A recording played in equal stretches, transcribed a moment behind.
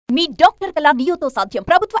మీ doctor కళ నియోతో సాధ్యం.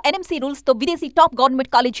 ప్రభుత్వ NMC రూల్స్ తో విదేశీ టాప్ గవర్నమెంట్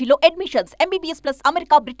కాలేజీల్లో admissions, MBBS plus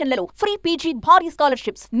America బ్రిటన్లలో free PG భారీ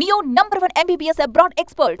scholarships. Neo #1 MBBS abroad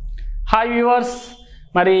expert. Hi viewers,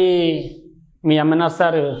 మరి మీ ఎంఎన్ఆర్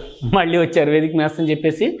సార్ మళ్ళీ వచ్చారు వేదిక్ మ్యాథ్స్ అని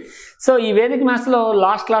చెప్పేసి. సో ఈ వేదిక్ మ్యాథ్స్లో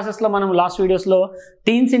లాస్ట్ క్లాసెస్లో మనం లాస్ట్ వీడియోస్లో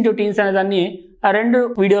టీన్స్ ఇంటూ టీన్స్ అనేదాన్ని ఆ రెండు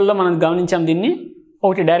వీడియోల్లో మనం గమనించాం. దీన్ని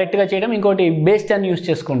ఒకటి డైరెక్ట్గా చేయడం, ఇంకోటి బేస్ 10 యూజ్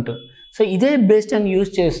చేసుకుంటూ. సో ఇదే బేస్ 10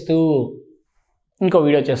 యూజ్ చేస్తూ ఇంకో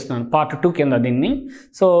వీడియో చేస్తున్నాను పార్ట్ 2 కింద దీన్ని.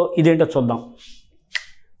 సో ఇదేంటో చూద్దాం.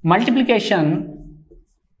 Multiplication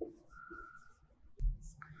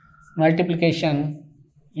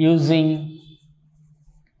using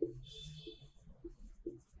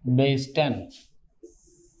base 10.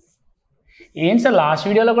 ఏంటి సార్ లాస్ట్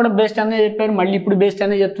వీడియోలో కూడా బేస్ 10 చెప్పారు, మళ్ళీ ఇప్పుడు బేస్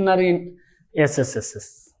 10 చెప్తున్నారు? Yes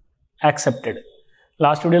accepted.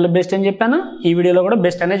 లాస్ట్ వీడియోలో బేస్ 10 చెప్పాను, ఈ వీడియోలో కూడా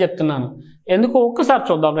బేస్ 10 చెప్తున్నాను. ఎందుకు ఒక్కసారి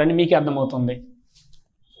చూద్దాం రండి, మీకే అర్థమవుతుంది.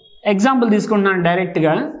 ఎగ్జాంపుల్ తీసుకుంటున్నాను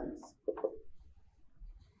డైరెక్ట్గా.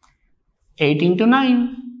 8 into 9.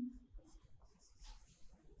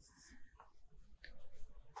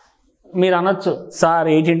 మీరు అనొచ్చు, సార్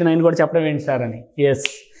 8 into 9 కూడా చెప్పడం ఏంటి సార్ అని. ఎస్,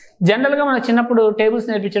 జనరల్గా మన చిన్నప్పుడు టేబుల్స్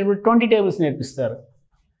నేర్పించేటప్పుడు 20 టేబుల్స్ నేర్పిస్తారు.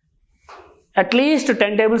 అట్లీస్ట్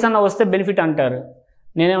 10 టేబుల్స్ అన్న వస్తే బెనిఫిట్ అంటారు.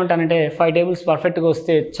 నేనేమంటానంటే 5 టేబుల్స్ పర్ఫెక్ట్గా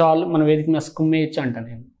వస్తే చాలు, మన వేదిక మీద కుమ్మేయచ్చు అంటాను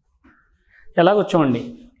నేను. ఎలాగో చూడండి,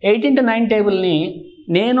 8 into 9 టేబుల్ని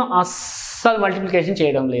నేను అస్సలు మల్టిప్లికేషన్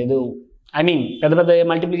చేయడం లేదు. ఐ మీన్ పెద్ద పెద్ద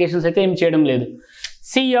మల్టిప్లికేషన్స్ అయితే ఏం చేయడం లేదు.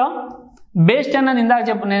 సియో బేస్ 10 అని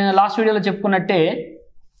ఇందాక నేను లాస్ట్ వీడియోలో చెప్పుకున్నట్టే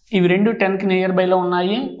ఇవి రెండు 10కి నియర్ బైలో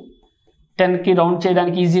ఉన్నాయి, 10కి రౌండ్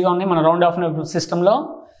చేయడానికి ఈజీగా ఉన్నాయి మన రౌండ్ ఆఫ్ సిస్టంలో.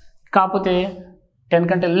 కాకపోతే 10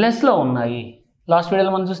 కంటే లెస్లో ఉన్నాయి. లాస్ట్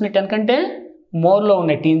వీడియోలో మనం చూసిన 10 కంటే మోర్లో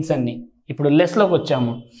ఉన్నాయి టీన్స్ అన్ని. ఇప్పుడు లెస్లోకి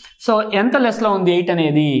వచ్చాము. సో ఎంత లెస్లో ఉంది 8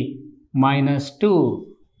 అనేది? -2.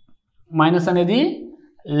 మైనస్ అనేది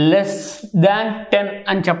లెస్ దాన్ 10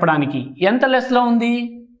 అని చెప్పడానికి. ఎంత లెస్లో ఉంది?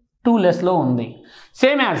 2 లెస్లో ఉంది.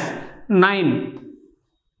 Same as 9.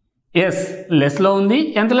 ఎస్, లెస్లో ఉంది.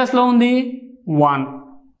 ఎంత లెస్లో ఉంది? 1.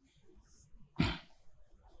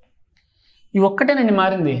 ఇవి ఒక్కటేనండి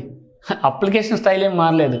మారింది, అప్లికేషన్ స్టైల్ ఏం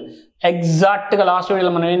మారలేదు. ఎగ్జాక్ట్గా లాస్ట్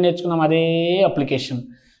వీడియోలో మనం ఏం నేర్చుకున్నాం అదే అప్లికేషన్.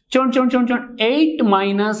 చూడండి 8 -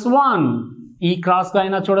 1. ఈ క్రాస్గా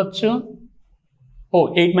అయినా చూడొచ్చు.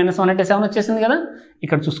 8 - 1 అంటే 7 వచ్చేసింది కదా.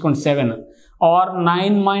 ఇక్కడ చూసుకోండి 7. ఆర్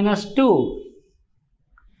 9 - 2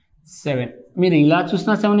 7. మీరు ఇలా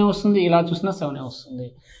చూసినా 7 వస్తుంది, ఇలా చూసినా 7 వస్తుంది.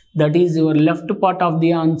 That is your left part of the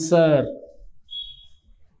answer.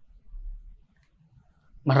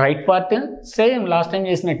 మరి right part same last time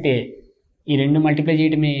చేసినట్టే, ఈ రెండు మల్టిప్లై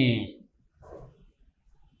చేయడమే.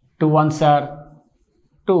 2 1s are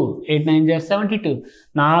 2, 8 9s are 72.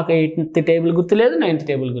 నాకు 8th టేబుల్ గుర్తులేదు, 9th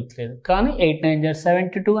టేబుల్ గుర్తులేదు, కానీ 8 9s are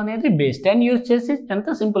 72 అనేది బేస్ 10 యూజ్ చేసి ఎంత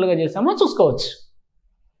సింపుల్గా చేసామో చూసుకోవచ్చు.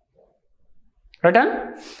 రైటా?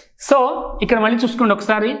 సో ఇక్కడ మళ్ళీ చూసుకోండి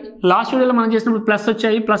ఒకసారి. లాస్ట్ వీడియోలో మనం చేసినప్పుడు ప్లస్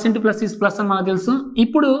వచ్చాయి, plus into plus is plus అని మనకు తెలుసు.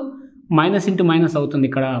 ఇప్పుడు మైనస్ ఇంటూ మైనస్ అవుతుంది,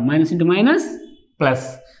 ఇక్కడ మైనస్ ఇంటూ మైనస్ ప్లస్,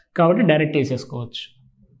 కాబట్టి డైరెక్ట్ వేసేసుకోవచ్చు.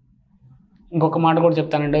 ఇంకొక మాట కూడా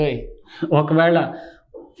చెప్తానండి, ఒకవేళ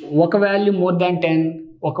ఒక వాల్యూ మోర్ దాన్ 10,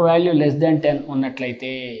 ఒక వాల్యూ లెస్ దాన్ 10 ఉన్నట్లయితే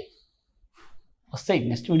వస్తాయి.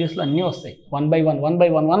 నెక్స్ట్ వీడియోస్లో అన్నీ వస్తాయి. 1 by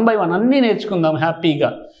 1 అన్నీ నేర్చుకుందాం హ్యాపీగా.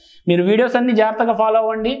 మీరు వీడియోస్ అన్నీ జాగ్రత్తగా ఫాలో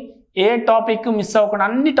అవ్వండి, ఏ టాపిక్ మిస్ అవ్వకుండా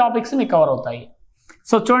అన్ని టాపిక్స్ మీకు కవర్ అవుతాయి.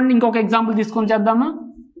 సో చూడండి, ఇంకొక ఎగ్జాంపుల్ తీసుకొని చేద్దామా.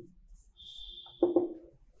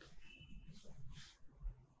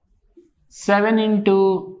 7 into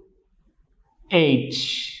 8.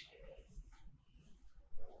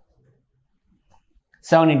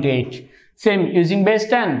 7 into 8. Same using base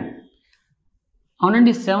 10.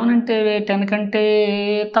 అవునండి, 7 అంటే 10 కంటే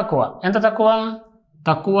తక్కువ. ఎంత తక్కువ?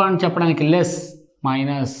 తక్కువ అని చెప్పడానికి లెస్,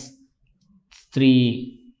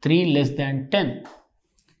 -3 లెస్ దాన్ 10.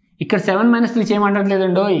 ఇక్కడ 7 - 3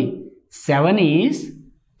 చేయమంటట్లేదండి. 7 is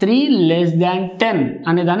 3 లెస్ దాన్ 10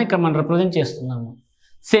 అనే దాన్ని ఇక్కడ మనం రిప్రజెంట్ చేస్తున్నాము.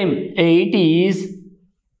 Same 8 is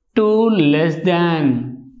 2 less than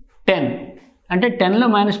 10. అంటే 10లో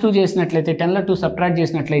 -2 చేసినట్లయితే, 10లో 2 సబ్ట్రాక్ట్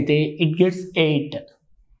చేసినట్లయితే ఇట్ గెట్స్ 8.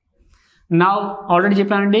 నా ఆల్రెడీ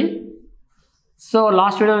చెప్పానండి. సో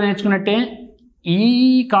లాస్ట్ వీడియోలో నేర్చుకున్నట్టే ఈ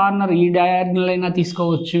కార్నర్, ఈ డయాగ్నల్ అయినా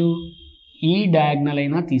తీసుకోవచ్చు, ఈ డయాగ్నల్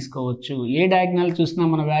అయినా తీసుకోవచ్చు. ఏ డయాగ్నల్ చూసినా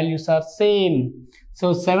మన values are same. So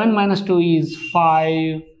 7 - 2 is 5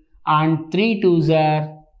 and 3 2s are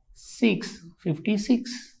 6, 56.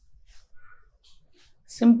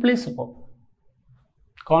 Simply super,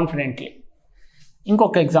 confidently.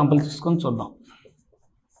 ఇంకొక ఎగ్జాంపుల్ తీసుకొని చూద్దాం.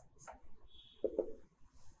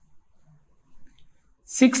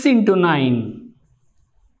 6 into 9.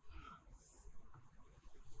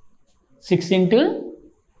 6 into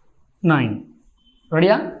 9.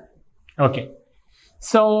 రెడీయా? Okay.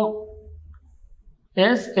 So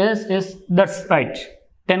yes that's right.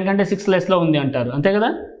 10 కంటే 6 లెస్లో ఉంది అంటారు, అంతే కదా?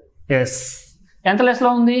 ఎస్. ఎంత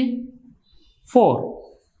లెస్లో ఉంది? 4.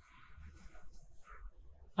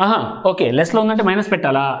 ఓకే, లెస్లో ఉందంటే మైనస్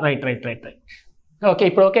పెట్టాలా? రైట్. ఓకే,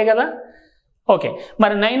 ఇప్పుడు ఓకే కదా? ఓకే,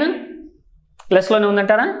 మరి 9 లెస్లోనే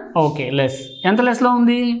ఉందంటారా? Okay, less. ఎంత లెస్లో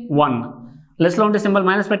ఉంది? 1. లెస్లో ఉంటే సింబల్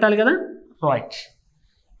మైనస్ పెట్టాలి కదా? రైట్.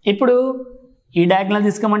 ఇప్పుడు ఈ డయాగ్నల్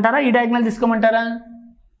తీసుకోమంటారా, ఈ డయాగ్నల్ తీసుకోమంటారా?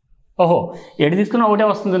 ఓహో, ఎటు తీసుకున్నా ఒకటే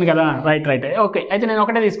వస్తుంది కదా? రైట్. ఓకే, అయితే నేను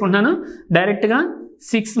ఒకటే తీసుకుంటున్నాను డైరెక్ట్గా.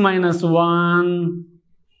 6 - 1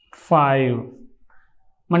 5.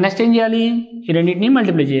 మరి నెక్స్ట్ ఏం చేయాలి? ఈ రెండింటిని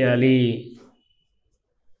మల్టిప్లై చేయాలి.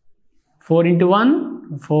 4 × 1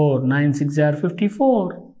 4, 9 6 are 54.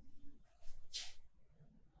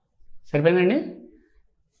 సరిపోయిందండి.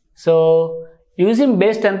 సో యూజింగ్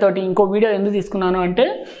బేస్ 10 తోటి ఇంకో వీడియో ఎందుకు తీసుకున్నాను అంటే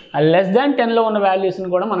 <10లో ఉన్న వాల్యూస్ని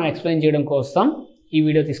కూడా మనం ఎక్స్ప్లెయిన్ చేయడం కోసం ఈ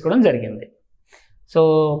వీడియో తీసుకోవడం జరిగింది. సో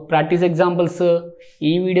ప్రాక్టీస్ ఎగ్జాంపుల్స్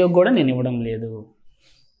ఈ వీడియోకి కూడా నేను ఇవ్వడం లేదు.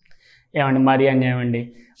 ఏమండి మరీ అన్యాయం అండి.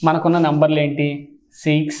 మనకున్న నంబర్లు ఏంటి?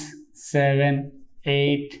 6 7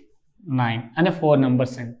 8 9 అనే 4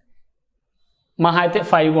 నెంబర్స్ అండి. మహా అయితే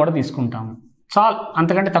 5 కూడా తీసుకుంటాము చాలు,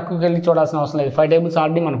 అంతకంటే తక్కువకి వెళ్ళి చూడాల్సిన అవసరం లేదు. 5 టేబుల్స్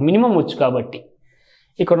ఆల్రెడీ మనకు మినిమం వచ్చు కాబట్టి.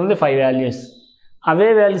 ఇక్కడ ఉంది 5 వాల్యూస్. అవే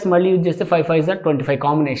వాల్యూస్ మళ్ళీ యూజ్ చేస్తే 5 5s are 25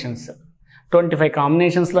 కాంబినేషన్స్. 25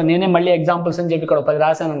 కాంబినేషన్స్లో నేనే మళ్ళీ ఎగ్జాంపుల్స్ అని చెప్పి ఇక్కడ 10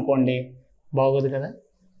 రాశాను అనుకోండి, బాగోదు కదా?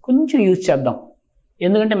 కొంచెం యూజ్ చేద్దాం,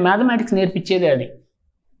 ఎందుకంటే మ్యాథమెటిక్స్ నేర్పించేదే అది,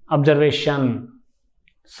 అబ్జర్వేషన్.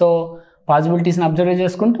 సో పాసిబిలిటీస్ని అబ్జర్వ్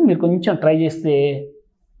చేసుకుంటూ మీరు కొంచెం ట్రై చేస్తే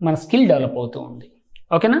మన స్కిల్ డెవలప్ అవుతూ ఉంది.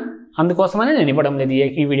 ఓకేనా? అందుకోసమనే నేను ఇవ్వడం లేదు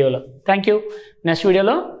ఈ వీడియోలో. Thank you. నెక్స్ట్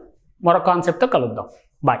వీడియోలో మరో కాన్సెప్ట్తో కలుద్దాం.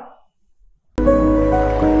 బాయ్.